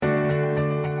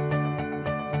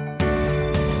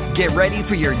Get ready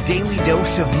for your daily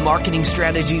dose of marketing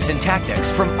strategies and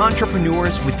tactics from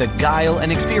entrepreneurs with the guile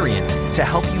and experience to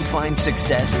help you find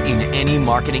success in any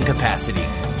marketing capacity.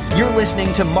 You're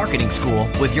listening to Marketing School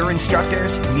with your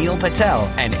instructors, Neil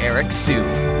Patel and Eric Siu.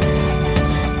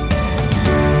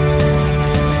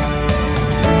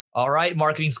 All right,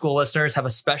 Marketing School listeners, have a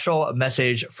special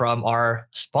message from our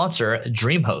sponsor,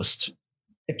 DreamHost.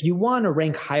 If you want to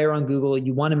rank higher on Google,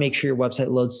 you want to make sure your website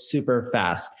loads super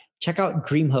fast. Check out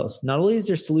DreamHost. Not only is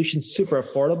their solution super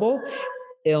affordable,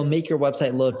 it'll make your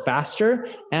website load faster,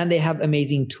 and they have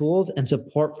amazing tools and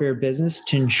support for your business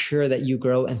to ensure that you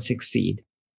grow and succeed.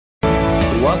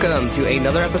 Welcome to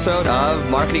another episode of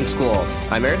Marketing School.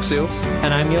 I'm Eric Siu.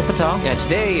 And I'm Neil Patel. And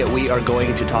today we are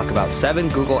going to talk about 7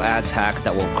 Google Ads hack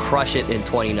that will crush it in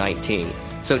 2019.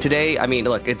 So today,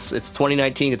 look, it's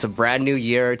 2019. It's a brand new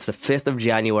year. It's the 5th of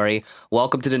January.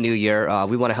 Welcome to the new year.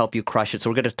 We want to help you crush it. So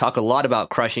we're going to talk a lot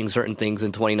about crushing certain things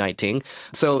in 2019.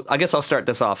 So I guess I'll start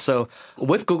this off. So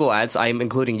with Google Ads, I'm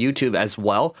including YouTube as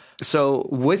well. So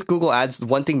with Google Ads,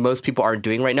 one thing most people are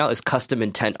doing right now is custom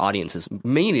intent audiences,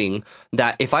 meaning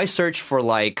that if I search for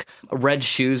like red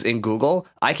shoes in Google,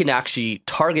 I can actually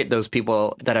target those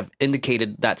people that have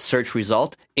indicated that search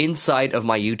result inside of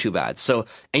my YouTube ads. So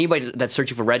anybody that's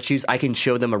searching for red shoes, I can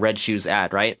show them a red shoes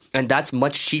ad, right? And that's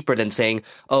much cheaper than saying,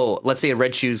 oh, let's say a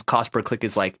red shoes cost per click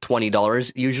is like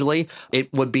 $20 usually.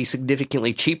 It would be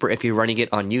significantly cheaper if you're running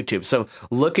it on YouTube. So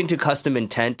look into custom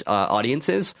intent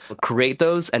audiences, create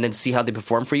those, and then see how they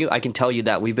perform for you. I can tell you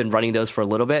that we've been running those for a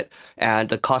little bit, and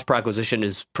the cost per acquisition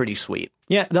is pretty sweet.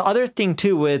 Yeah, the other thing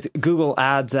too with Google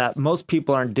Ads that most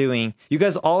people aren't doing, you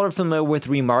guys all are familiar with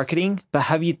remarketing, but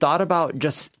have you thought about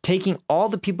just taking all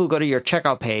the people who go to your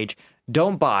checkout page,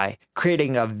 don't buy,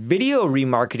 creating a video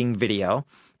remarketing video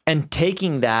and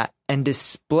taking that and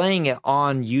displaying it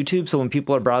on YouTube? So when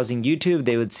people are browsing YouTube,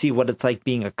 they would see what it's like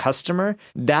being a customer.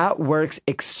 That works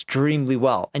extremely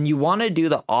well. And you want to do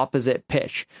the opposite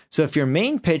pitch. So if your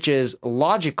main pitch is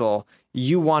logical,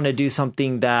 you want to do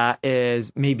something that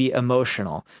is maybe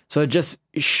emotional. So just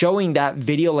showing that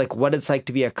video, like what it's like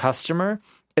to be a customer,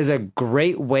 is a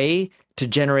great way to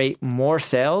generate more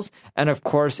sales. And of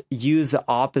course, use the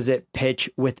opposite pitch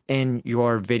within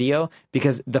your video,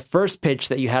 because the first pitch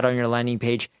that you had on your landing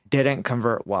page didn't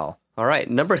convert well. All right.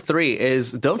 Number 3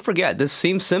 is, don't forget, this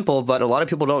seems simple, but a lot of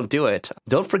people don't do it.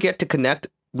 Don't forget to connect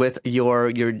with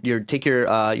your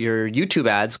YouTube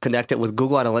ads, connect it with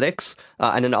Google Analytics,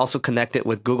 and then also connect it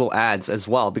with Google Ads as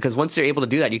well. Because once you're able to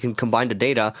do that, you can combine the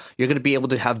data. You're going to be able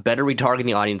to have better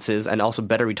retargeting audiences and also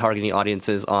better retargeting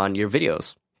audiences on your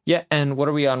videos. Yeah. And what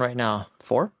are we on right now?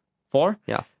 4?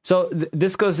 Yeah. So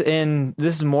this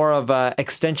is more of an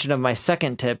extension of my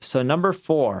second tip. So number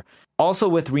 4, also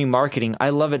with remarketing, I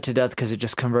love it to death because it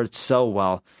just converts so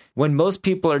well. When most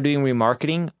people are doing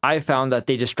remarketing, I found that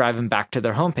they just drive them back to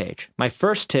their homepage. My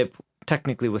first tip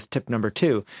technically was tip number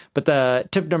 2, but the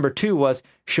tip number 2 was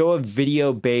show a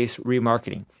video-based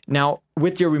remarketing. Now,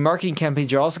 with your remarketing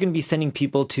campaigns, you're also going to be sending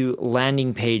people to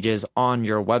landing pages on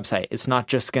your website. It's not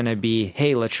just going to be,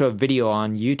 hey, let's show a video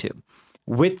on YouTube.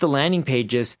 With the landing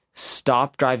pages,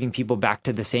 stop driving people back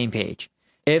to the same page.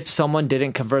 If someone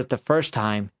didn't convert the first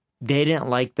time, they didn't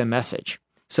like the message.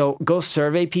 So go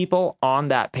survey people on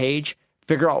that page,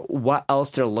 figure out what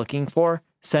else they're looking for,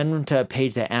 send them to a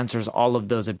page that answers all of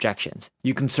those objections.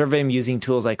 You can survey them using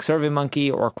tools like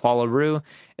SurveyMonkey or Qualaroo.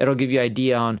 It'll give you an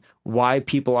idea on why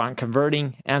people aren't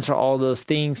converting, answer all those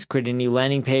things, create a new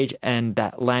landing page, and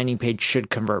that landing page should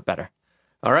convert better.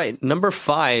 All right. Number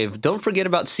 5, don't forget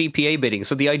about CPA bidding.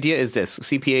 So the idea is this.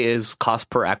 CPA is cost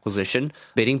per acquisition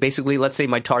bidding. Basically, let's say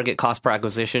my target cost per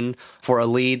acquisition for a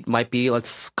lead might be,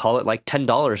 let's call it like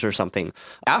 $10 or something.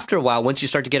 After a while, once you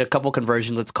start to get a couple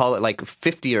conversions, let's call it like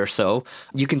 50 or so,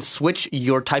 you can switch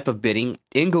your type of bidding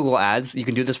in Google Ads. You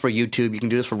can do this for YouTube. You can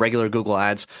do this for regular Google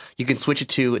Ads. You can switch it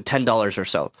to $10 or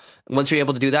so. Once you're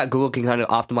able to do that, Google can kind of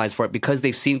optimize for it because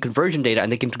they've seen conversion data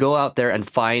and they can go out there and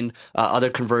find other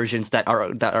conversions that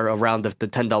are around the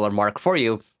 $10 mark for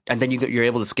you. And then you're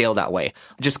able to scale that way.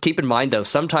 Just keep in mind, though,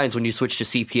 sometimes when you switch to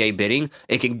CPA bidding,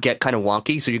 it can get kind of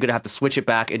wonky. So you're going to have to switch it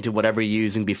back into whatever you're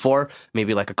using before,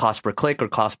 maybe like a cost per click or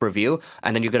cost per view.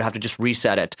 And then you're going to have to just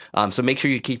reset it. So make sure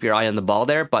you keep your eye on the ball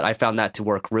there. But I found that to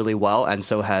work really well. And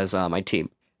so has my team.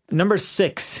 Number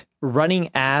 6, running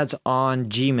ads on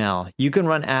Gmail. You can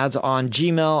run ads on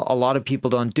Gmail. A lot of people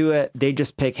don't do it. They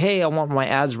just pick, hey, I want my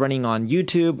ads running on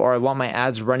YouTube, or I want my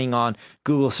ads running on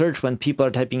Google search when people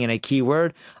are typing in a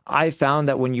keyword. I found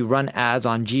that when you run ads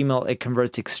on Gmail, it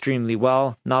converts extremely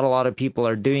well. Not a lot of people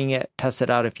are doing it. Test it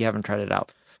out if you haven't tried it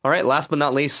out. All right, last but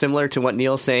not least, similar to what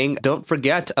Neil's saying, don't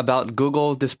forget about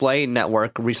Google Display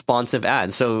Network responsive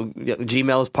ads. So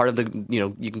Gmail is part of the,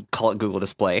 you can call it Google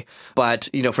Display. But,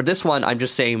 for this one, I'm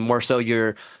just saying more so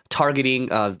you're targeting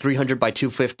 300 by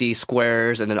 250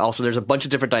 squares. And then also there's a bunch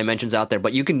of different dimensions out there,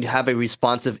 but you can have a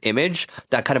responsive image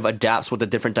that kind of adapts with the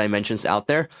different dimensions out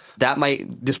there.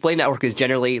 Display Network is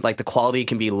generally like the quality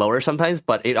can be lower sometimes,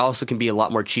 but it also can be a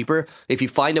lot more cheaper. If you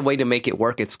find a way to make it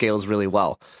work, it scales really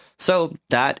well. So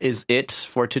that is it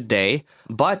for today,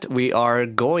 but we are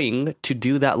going to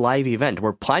do that live event.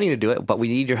 We're planning to do it, but we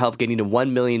need your help getting to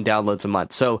 1 million downloads a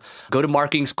month. So go to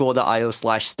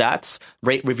marketingschool.io/stats,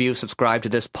 rate, review, subscribe to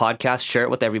this podcast, share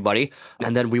it with everybody,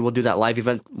 and then we will do that live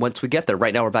event once we get there.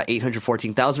 Right now, we're about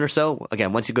 814,000 or so.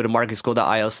 Again, once you go to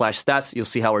marketingschool.io/stats, you'll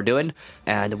see how we're doing,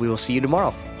 and we will see you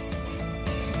tomorrow.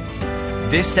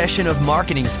 This session of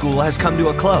Marketing School has come to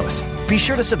a close. Be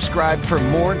sure to subscribe for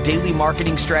more daily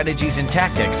marketing strategies and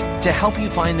tactics to help you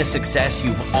find the success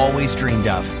you've always dreamed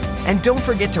of. And don't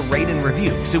forget to rate and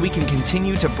review so we can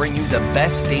continue to bring you the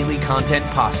best daily content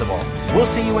possible. We'll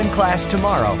see you in class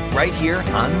tomorrow, right here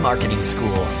on Marketing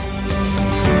School.